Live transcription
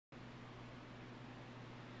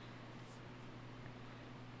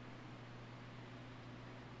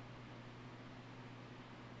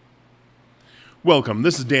Welcome,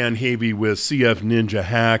 this is Dan Havey with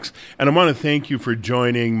CFninjaHacks, and I want to thank you for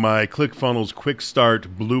joining my ClickFunnels Quick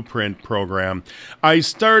Start Blueprint program. I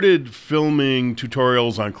started filming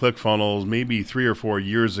tutorials on ClickFunnels maybe 3 or 4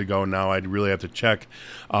 years ago now. I'd really have to check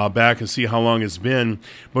back and see how long it's been.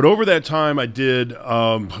 But over that time, I did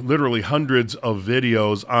literally hundreds of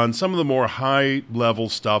videos on some of the more high-level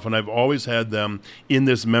stuff, and I've always had them in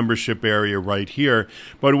this membership area right here.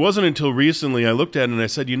 But it wasn't until recently I looked at it and I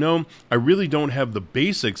said, you know, I really don't have the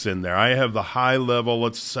basics in there. I have the high level,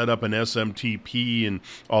 let's set up an SMTP and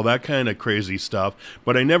all that kind of crazy stuff,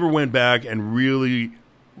 but I never went back and really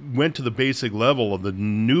went to the basic level of the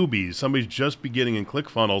newbies, somebody's just beginning in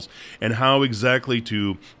ClickFunnels, and how exactly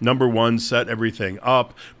to, number one, set everything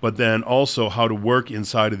up, but then also how to work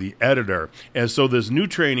inside of the editor. And so this new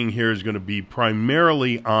training here is going to be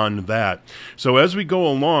primarily on that. So as we go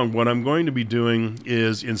along, what I'm going to be doing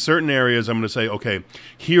is in certain areas, I'm going to say, okay,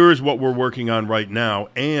 here's what we're working on right now,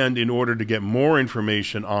 and in order to get more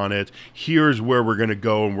information on it, here's where we're going to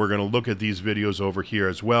go, and we're going to look at these videos over here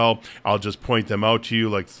as well. I'll just point them out to you,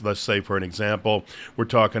 like let's say for an example, we're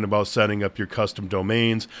talking about setting up your custom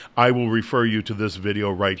domains. I will refer you to this video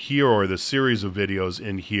right here, or the series of videos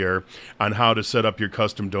in here on how to set up your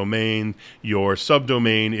custom domain, your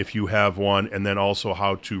subdomain if you have one, and then also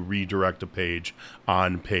how to redirect a page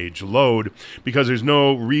on page load, because there's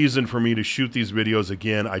no reason for me to shoot these videos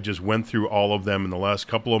again. I just went through all of them in the last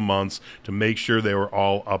couple of months to make sure they were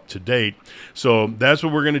all up to date. So that's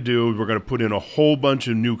what we're going to do. We're going to put in a whole bunch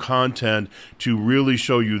of new content to really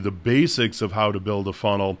show you the basics of how to build a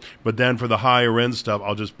funnel, but then for the higher end stuff,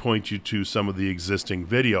 I'll just point you to some of the existing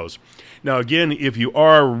videos. Now again, if you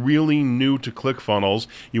are really new to ClickFunnels,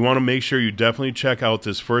 you want to make sure you definitely check out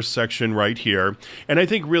this first section right here, and I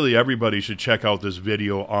think really everybody should check out this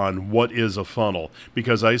video on what is a funnel,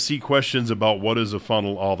 because I see questions about what is a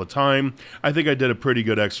funnel all the time. I think I did a pretty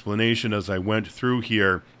good explanation as I went through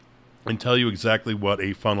here and tell you exactly what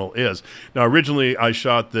a funnel is. Now, originally, I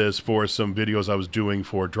shot this for some videos I was doing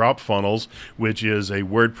for Drop Funnels, which is a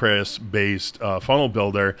WordPress-based funnel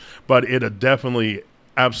builder, but it definitely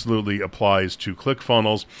absolutely applies to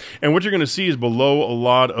ClickFunnels. And what you're going to see is below a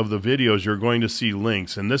lot of the videos, you're going to see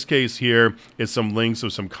links. In this case here, it's some links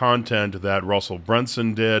of some content that Russell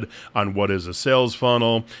Brunson did on what is a sales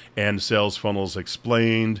funnel and sales funnels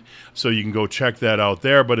explained. So you can go check that out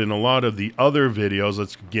there. But in a lot of the other videos,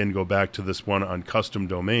 let's again go back to this one on custom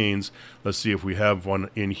domains. Let's see if we have one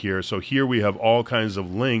in here. So here we have all kinds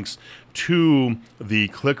of links to the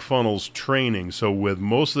ClickFunnels training. So with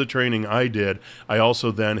most of the training I did, I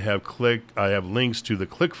also then have links to the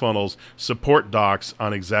ClickFunnels support docs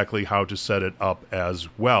on exactly how to set it up as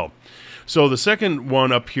well. So the second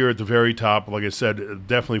one up here at the very top, like I said,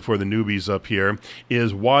 definitely for the newbies up here,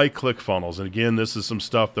 is why ClickFunnels. And again, this is some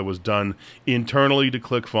stuff that was done internally to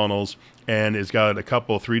ClickFunnels, and it's got a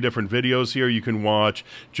couple, 3 different videos here you can watch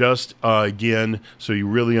just again, so you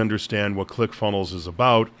really understand what ClickFunnels is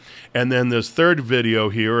about. And then this third video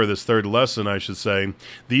here, or this third lesson, I should say,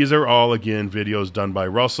 these are all, again, videos done by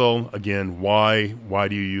Russell. Again, why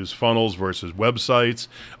do you use funnels versus websites?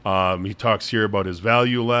 He talks here about his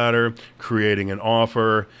value ladder, creating an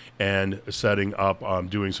offer, and setting up,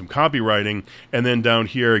 doing some copywriting. And then down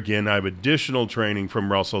here, again, I have additional training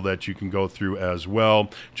from Russell that you can go through as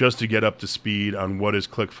well, just to get up to speed on what is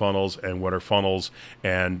ClickFunnels and what are funnels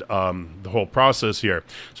and the whole process here.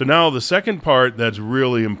 So now the second part that's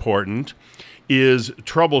really important is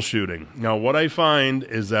troubleshooting. Now, what I find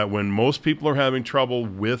is that when most people are having trouble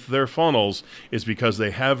with their funnels, it's because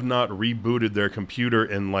they have not rebooted their computer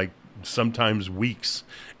in like sometimes weeks,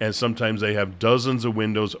 and sometimes they have dozens of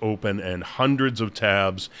windows open and hundreds of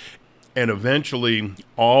tabs, and eventually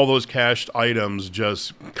all those cached items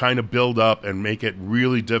just kind of build up and make it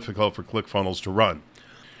really difficult for ClickFunnels to run.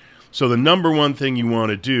 So the number one thing you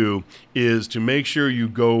want to do is to make sure you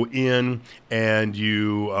go in and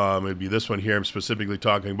you, maybe this one here I'm specifically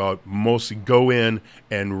talking about, mostly go in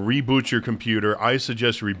and reboot your computer. I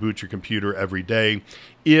suggest reboot your computer every day.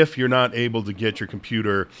 If you're not able to get your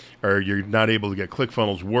computer, or you're not able to get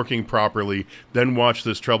ClickFunnels working properly, then watch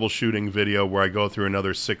this troubleshooting video where I go through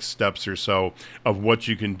another 6 steps or so of what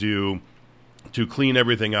you can do to clean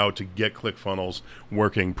everything out to get ClickFunnels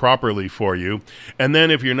working properly for you. And then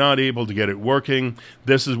if you're not able to get it working,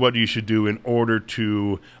 this is what you should do in order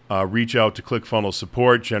to reach out to ClickFunnels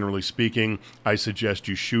support. Generally speaking, I suggest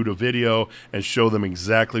you shoot a video and show them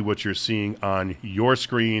exactly what you're seeing on your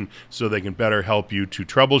screen so they can better help you to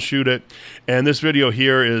troubleshoot it. And this video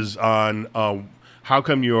here is on how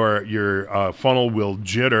come your funnel will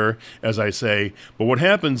jitter, as I say. But what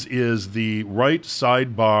happens is the right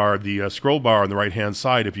sidebar, the scroll bar on the right hand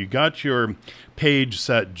side, if you got your page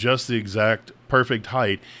set just the exact perfect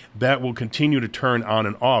height, that will continue to turn on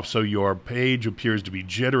and off, so your page appears to be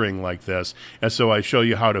jittering like this. And so I show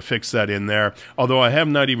you how to fix that in there, although I have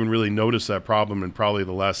not even really noticed that problem in probably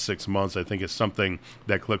the last 6 months. I think it's something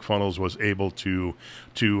that ClickFunnels was able to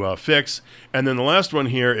fix. And then the last one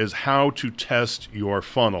here is how to test your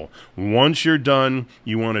funnel. Once you're done,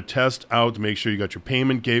 you want to test out to make sure you got your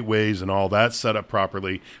payment gateways and all that set up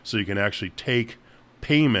properly so you can actually take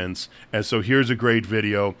payments. And so here's a great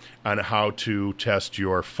video on how to test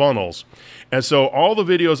your funnels. And so all the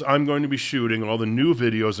videos I'm going to be shooting, all the new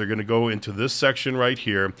videos, are going to go into this section right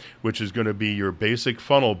here, which is going to be your basic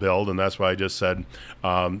funnel build. And that's why I just said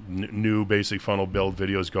new basic funnel build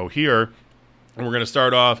videos go here. And we're going to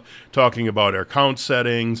start off talking about our account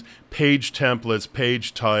settings, page templates,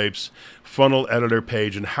 page types, funnel editor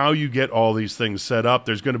page, and how you get all these things set up.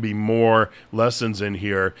 There's going to be more lessons in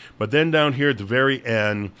here. But then down here at the very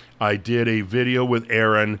end, I did a video with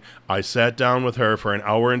Erin. I sat down with her for 1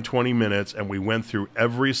 hour and 20 minutes, and we went through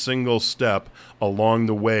every single step along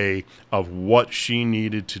the way of what she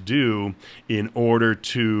needed to do in order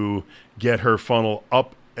to get her funnel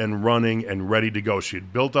up and running and ready to go. She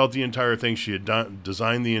had built out the entire thing. She had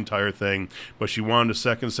designed the entire thing, but she wanted a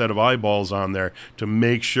second set of eyeballs on there to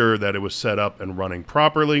make sure that it was set up and running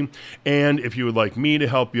properly. And if you would like me to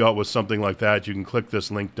help you out with something like that, you can click this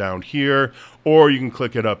link down here, or you can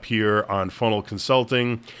click it up here on Funnel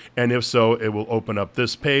Consulting. And if so, it will open up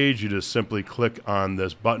this page. You just simply click on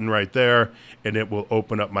this button right there, and it will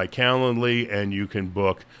open up my Calendly, and you can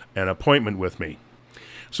book an appointment with me.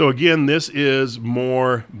 So again, this is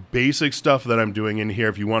more basic stuff that I'm doing in here.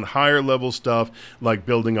 If you want higher level stuff like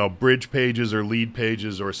building out bridge pages or lead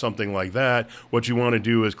pages or something like that, what you want to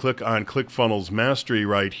do is click on ClickFunnels Mastery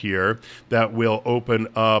right here. That will open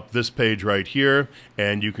up this page right here,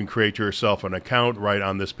 and you can create yourself an account right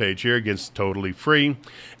on this page here. Again, it's totally free.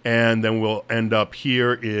 And then we'll end up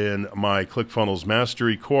here in my ClickFunnels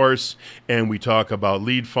Mastery course, and we talk about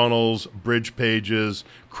lead funnels, bridge pages,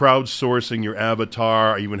 crowdsourcing your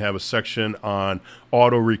avatar. I even have a section on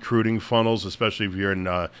auto recruiting funnels, especially if you're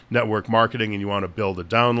in network marketing and you want to build a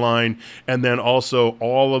downline. And then also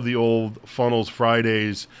all of the old Funnels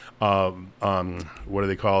Fridays, what do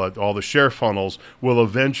they call it? All the share funnels will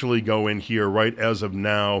eventually go in here. Right as of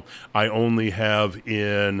now, I only have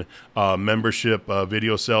in membership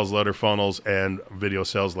video sales letter funnels and video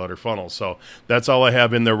sales letter funnels. So that's all I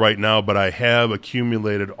have in there right now, but I have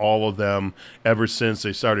accumulated all of them ever since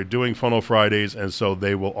they started doing Funnel Fridays, and so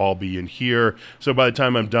they will all be in here. So by the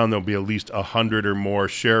time I'm done, there'll be at least 100 or more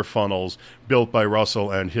share funnels built by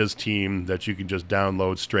Russell and his team that you can just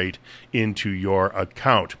download straight into your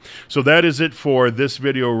account. So that is it for this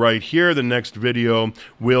video right here. The next video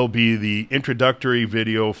will be the introductory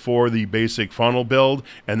video for the basic funnel build,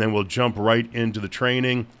 and then we'll jump right into the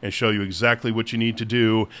training and show you exactly what you need to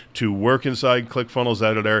do to work inside ClickFunnels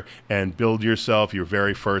Editor and build yourself your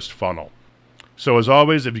very first funnel. So as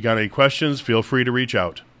always, if you got any questions, feel free to reach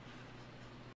out.